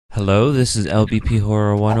Hello, this is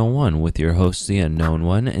LbpHorror101 with your host, the Unknown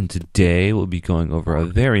One, and today we'll be going over a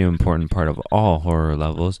very important part of all horror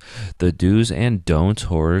levels, the do's and don'ts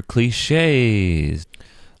horror cliches.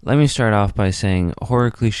 Let me start off by saying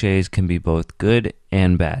horror cliches can be both good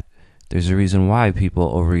and bad. There's a reason why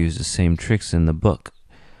people overuse the same tricks in the book.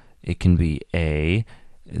 It can be A,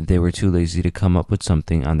 they were too lazy to come up with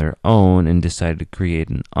something on their own and decided to create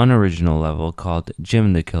an unoriginal level called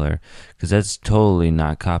Jim the Killer, because that's totally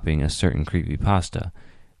not copying a certain creepypasta.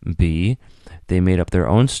 B, they made up their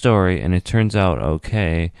own story and it turns out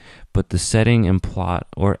okay, but the setting and plot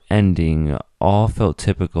or ending all felt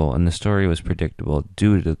typical and the story was predictable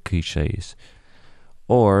due to the cliches.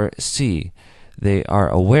 Or C, they are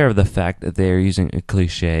aware of the fact that they are using a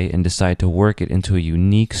cliche and decide to work it into a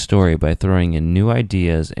unique story by throwing in new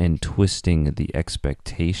ideas and twisting the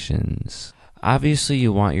expectations. Obviously,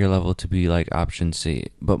 you want your level to be like option C,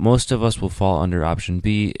 but most of us will fall under option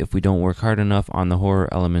B if we don't work hard enough on the horror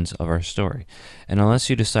elements of our story. And unless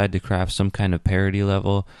you decide to craft some kind of parody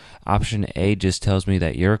level, option A just tells me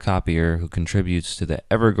that you're a copier who contributes to the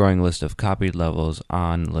ever-growing list of copied levels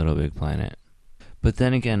on LittleBigPlanet. But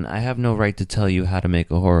then again, I have no right to tell you how to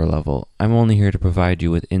make a horror level. I'm only here to provide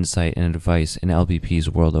you with insight and advice in LBP's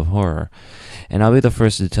world of horror. And I'll be the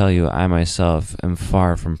first to tell you I myself am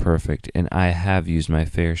far from perfect, and I have used my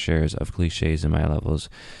fair shares of cliches in my levels.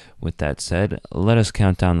 With that said, let us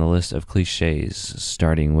count down the list of cliches,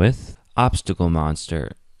 starting with Obstacle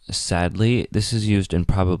Monster. Sadly, this is used in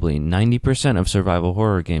probably 90% of survival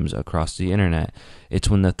horror games across the internet. It's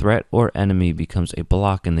when the threat or enemy becomes a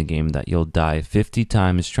block in the game that you'll die 50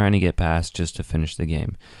 times trying to get past just to finish the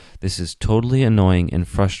game. This is totally annoying and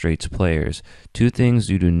frustrates players. Two things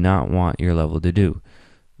you do not want your level to do.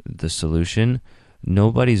 The solution?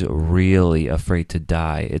 Nobody's really afraid to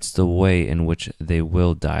die. It's the way in which they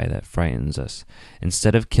will die that frightens us.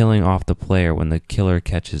 Instead of killing off the player when the killer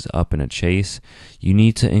catches up in a chase, you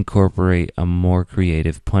need to incorporate a more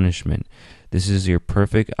creative punishment. This is your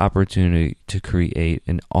perfect opportunity to create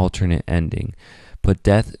an alternate ending. But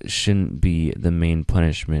death shouldn't be the main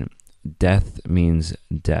punishment. Death means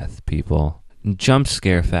death, people. Jump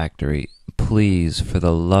Scare Factory. Please, for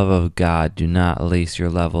the love of God, do not lace your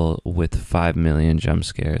level with 5 million jump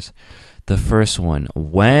scares. The first one,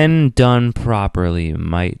 when done properly,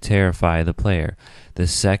 might terrify the player. The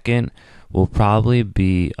second will probably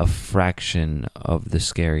be a fraction of the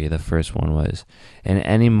scary the first one was, and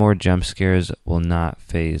any more jump scares will not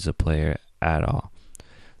faze the player at all.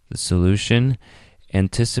 The solution?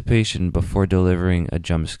 Anticipation before delivering a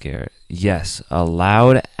jump scare. Yes, a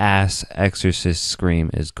loud ass exorcist scream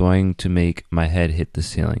is going to make my head hit the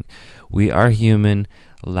ceiling. We are human,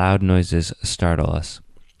 loud noises startle us.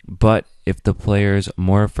 But if the player's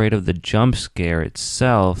more afraid of the jump scare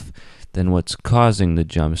itself than what's causing the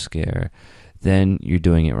jump scare, then you're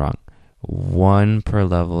doing it wrong. One per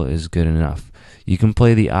level is good enough. You can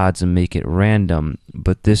play the odds and make it random,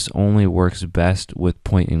 but this only works best with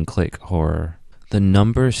point-and-click horror. The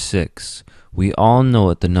number 6. We all know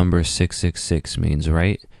what the number 666 means,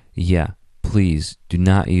 right? Yeah, please do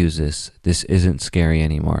not use this. This isn't scary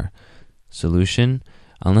anymore. Solution?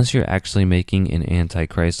 Unless you're actually making an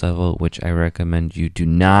Antichrist level, which I recommend you do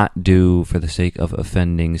not do for the sake of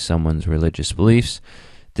offending someone's religious beliefs,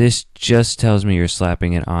 this just tells me you're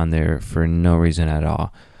slapping it on there for no reason at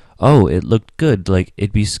all. Oh, it looked good, like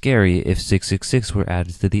it'd be scary if 666 were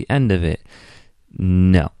added to the end of it.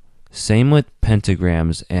 No. Same with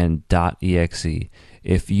pentagrams and .exe.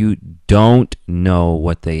 If you don't know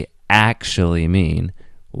what they actually mean,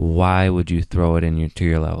 why would you throw it into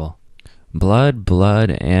your level? Blood,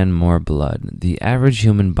 blood, and more blood. The average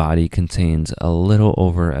human body contains a little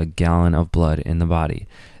over a gallon of blood in the body.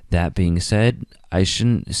 That being said, I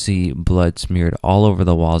shouldn't see blood smeared all over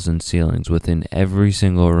the walls and ceilings within every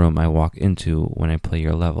single room I walk into when I play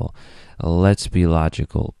your level. Let's be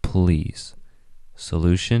logical, please.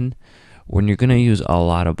 Solution? When you're going to use a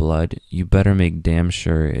lot of blood, you better make damn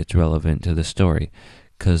sure it's relevant to the story,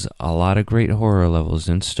 because a lot of great horror levels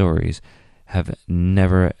and stories have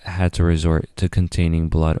never had to resort to containing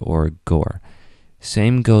blood or gore.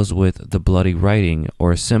 Same goes with the bloody writing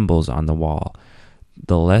or symbols on the wall.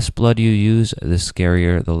 The less blood you use, the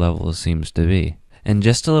scarier the level seems to be. And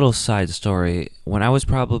just a little side story, when I was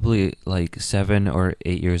probably like 7 or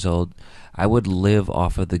 8 years old, I would live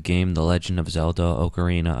off of the game The Legend of Zelda: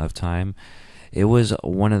 Ocarina of Time. It was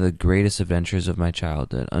one of the greatest adventures of my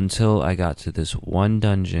childhood until I got to this one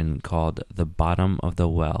dungeon called the Bottom of the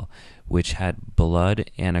Well, which had blood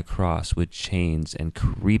and a cross with chains and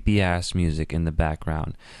creepy-ass music in the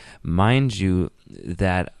background. Mind you,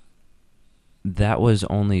 that was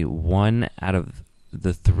only one out of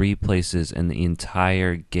the 3 places in the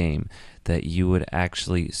entire game that you would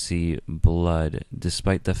actually see blood,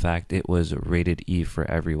 despite the fact it was rated E for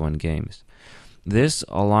everyone games. This,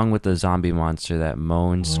 along with the zombie monster that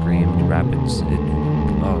moaned, screamed,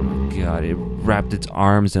 oh my god, it wrapped its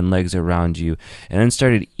arms and legs around you, and then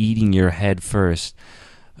started eating your head first.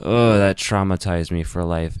 Oh, that traumatized me for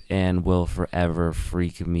life and will forever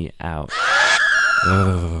freak me out.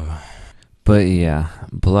 Ugh. But yeah,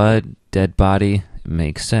 blood, dead body,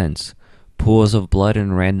 makes sense. Pools of blood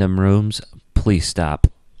in random rooms, please stop.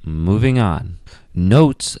 Moving on.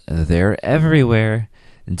 Notes, they're everywhere.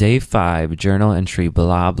 Day 5, journal entry,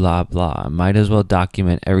 blah blah blah. Might as well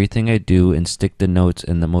document everything I do and stick the notes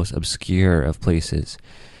in the most obscure of places.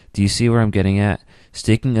 Do you see where I'm getting at?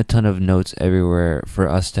 Sticking a ton of notes everywhere for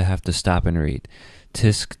us to have to stop and read.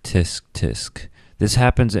 Tisk, tisk, tisk. This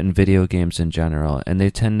happens in video games in general, and they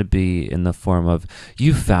tend to be in the form of,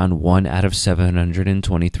 you found 1 out of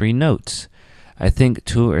 723 notes. I think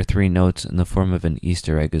 2 or 3 notes in the form of an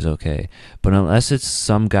Easter egg is okay, but unless it's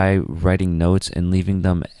some guy writing notes and leaving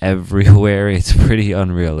them everywhere, it's pretty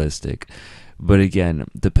unrealistic. But again,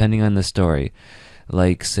 depending on the story,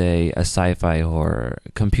 like say a sci-fi horror,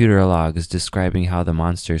 computer logs describing how the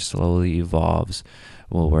monster slowly evolves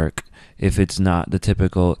will work. If it's not the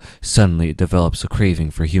typical, suddenly it develops a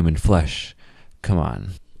craving for human flesh. Come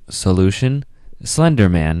on. Solution? Slender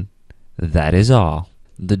Man. That is all.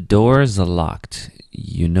 The door's locked.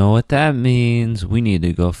 You know what that means. We need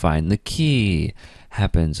to go find the key.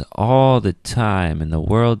 Happens all the time in the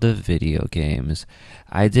world of video games.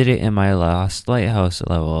 I did it in my Lost Lighthouse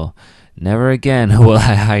level. Never again will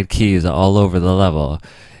I hide keys all over the level.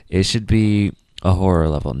 It should be a horror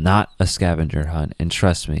level, not a scavenger hunt. And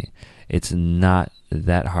trust me, it's not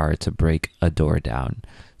that hard to break a door down.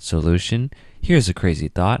 Solution? Here's a crazy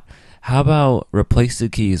thought. How about replace the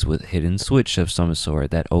keys with hidden switch of some sort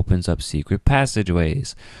that opens up secret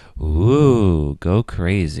passageways? Ooh, go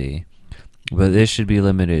crazy. But this should be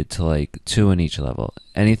limited to like 2 in each level.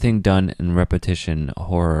 Anything done in repetition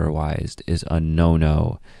horror-wise is a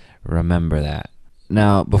no-no. Remember that.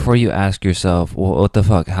 Now, before you ask yourself, well, what the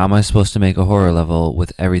fuck, how am I supposed to make a horror level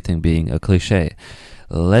with everything being a cliche?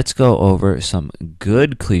 Let's go over some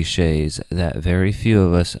good cliches that very few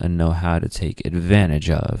of us know how to take advantage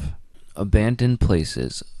of. Abandoned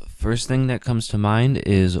places. First thing that comes to mind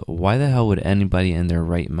is, why the hell would anybody in their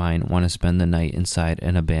right mind want to spend the night inside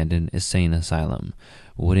an abandoned insane asylum?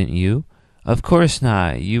 Wouldn't you? Of course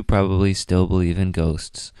not. You probably still believe in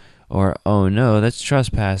ghosts. Or, oh no, that's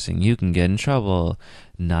trespassing. You can get in trouble.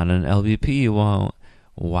 Not an LBP, you won't.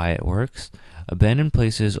 Why it works? Abandoned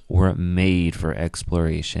places were made for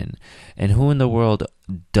exploration. And who in the world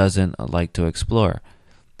doesn't like to explore?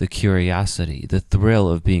 The curiosity, the thrill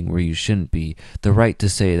of being where you shouldn't be, the right to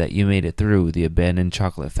say that you made it through the abandoned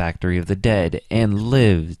chocolate factory of the dead and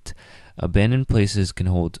lived. Abandoned places can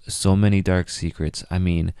hold so many dark secrets. I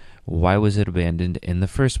mean, why was it abandoned in the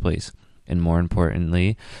first place? And more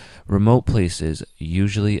importantly, remote places,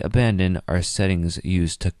 usually abandoned, are settings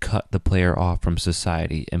used to cut the player off from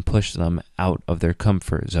society and push them out of their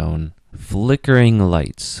comfort zone. Flickering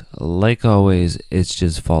lights. Like always, it's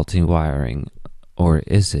just faulty wiring. Or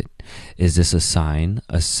is it? Is this a sign,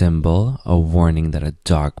 a symbol, a warning that a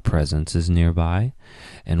dark presence is nearby?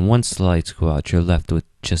 And once the lights go out, you're left with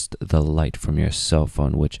just the light from your cell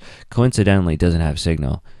phone, which coincidentally doesn't have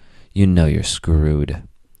signal. You know you're screwed.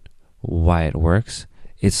 Why it works?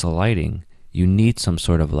 It's lighting. You need some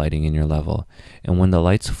sort of lighting in your level. And when the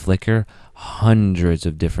lights flicker, hundreds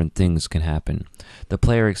of different things can happen. The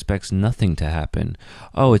player expects nothing to happen.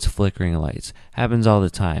 Oh, it's flickering lights. Happens all the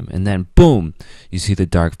time. And then, boom, you see the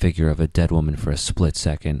dark figure of a dead woman for a split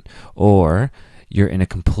second. Or you're in a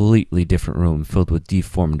completely different room filled with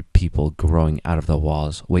deformed people growing out of the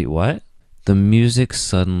walls. Wait, what? The music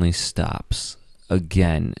suddenly stops.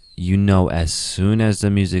 Again, you know as soon as the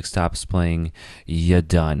music stops playing, you're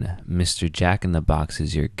done. Mr. Jack-in-the-Box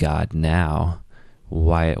is your god now.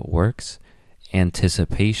 Why it works?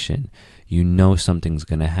 Anticipation. You know something's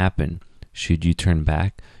going to happen. Should you turn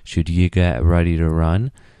back? Should you get ready to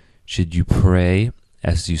run? Should you pray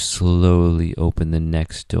as you slowly open the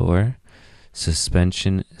next door?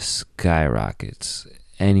 Suspension skyrockets.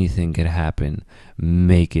 Anything could happen.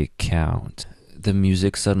 Make it count. The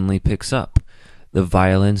music suddenly picks up. The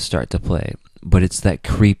violins start to play, but it's that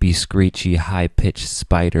creepy, screechy, high-pitched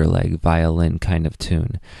spider leg violin kind of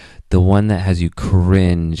tune. The one that has you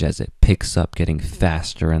cringe as it picks up, getting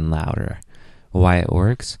faster and louder. Why it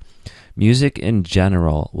works? Music in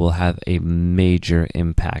general will have a major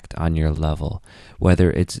impact on your level,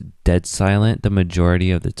 whether it's dead silent the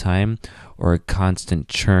majority of the time or a constant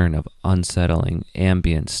churn of unsettling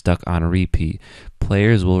ambience stuck on repeat.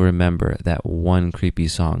 Players will remember that one creepy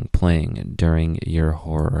song playing during your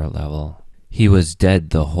horror level. He was dead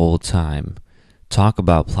the whole time. Talk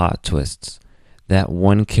about plot twists. That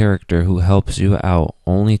one character who helps you out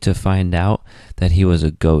only to find out that he was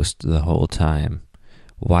a ghost the whole time.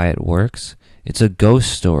 Why it works? It's a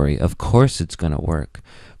ghost story. Of course it's going to work.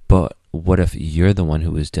 But what if you're the one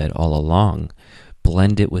who was dead all along?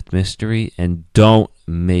 Blend it with mystery and don't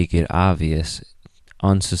make it obvious.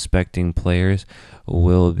 Unsuspecting players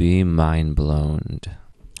will be mind blown.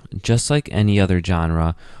 Just like any other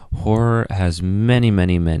genre, horror has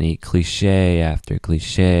many cliche after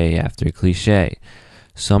cliche after cliche.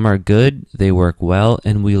 Some are good, they work well,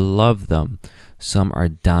 and we love them. Some are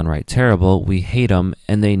downright terrible, we hate them,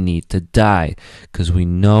 and they need to die, because we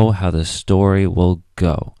know how the story will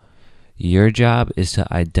go. Your job is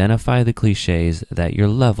to identify the cliches that your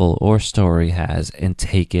level or story has and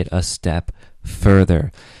take it a step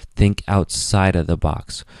further. Think outside of the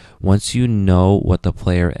box. Once you know what the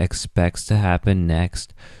player expects to happen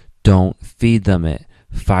next, don't feed them it.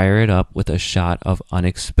 Fire it up with a shot of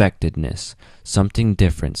unexpectedness. Something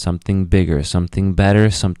different, something bigger, something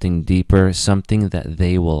better, something deeper, something that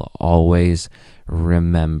they will always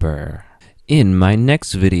remember. In my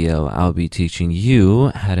next video, I'll be teaching you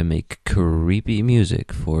how to make creepy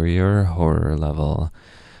music for your horror level.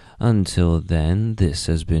 Until then, this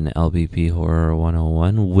has been LBP Horror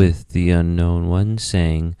 101 with the Unknown One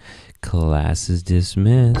saying, class is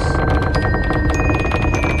dismissed.